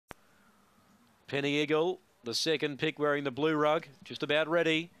Penny Eagle, the second pick, wearing the blue rug, just about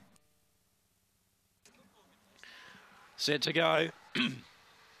ready. Set to go.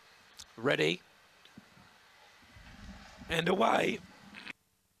 Ready. And away.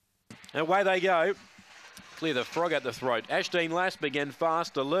 Away they go. Clear the frog at the throat. Ashdene Lass began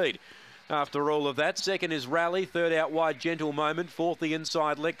fast to lead. After all of that, second is Rally, third out wide Gentle Moment, fourth the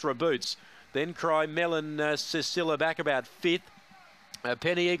inside Lectra Boots. Then Cry Melon Cecilia back about fifth.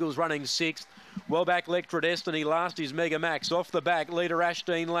 Penny Eagles running sixth. Well back Lectra Destiny, last is Mega Max. Off the back, leader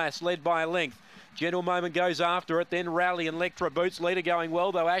Ashdene Lass, led by a length. Gentle Moment goes after it, then Rally and Lectra Boots. Leader going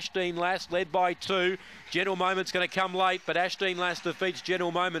well, though Ashdene Lass led by two. Gentle Moment's going to come late, but Ashdene Lass defeats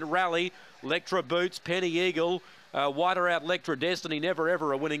Gentle Moment. Rally, Lectra Boots, Penny Eagle, wider out Lectra Destiny. Never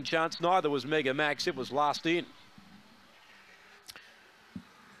ever a winning chance. Neither was Mega Max. It was last in.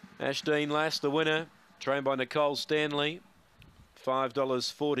 Ashdene Lass, the winner, trained by Nicole Stanley.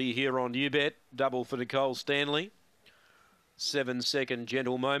 $5.40 here on UBet. Double for Nicole Stanley. 7 second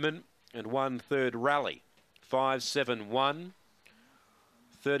Gentle Moment. And 1/3 Rally. 5-7-1.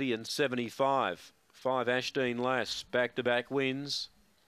 30 and 75. 5 Ashdene Lass. Back-to-back wins.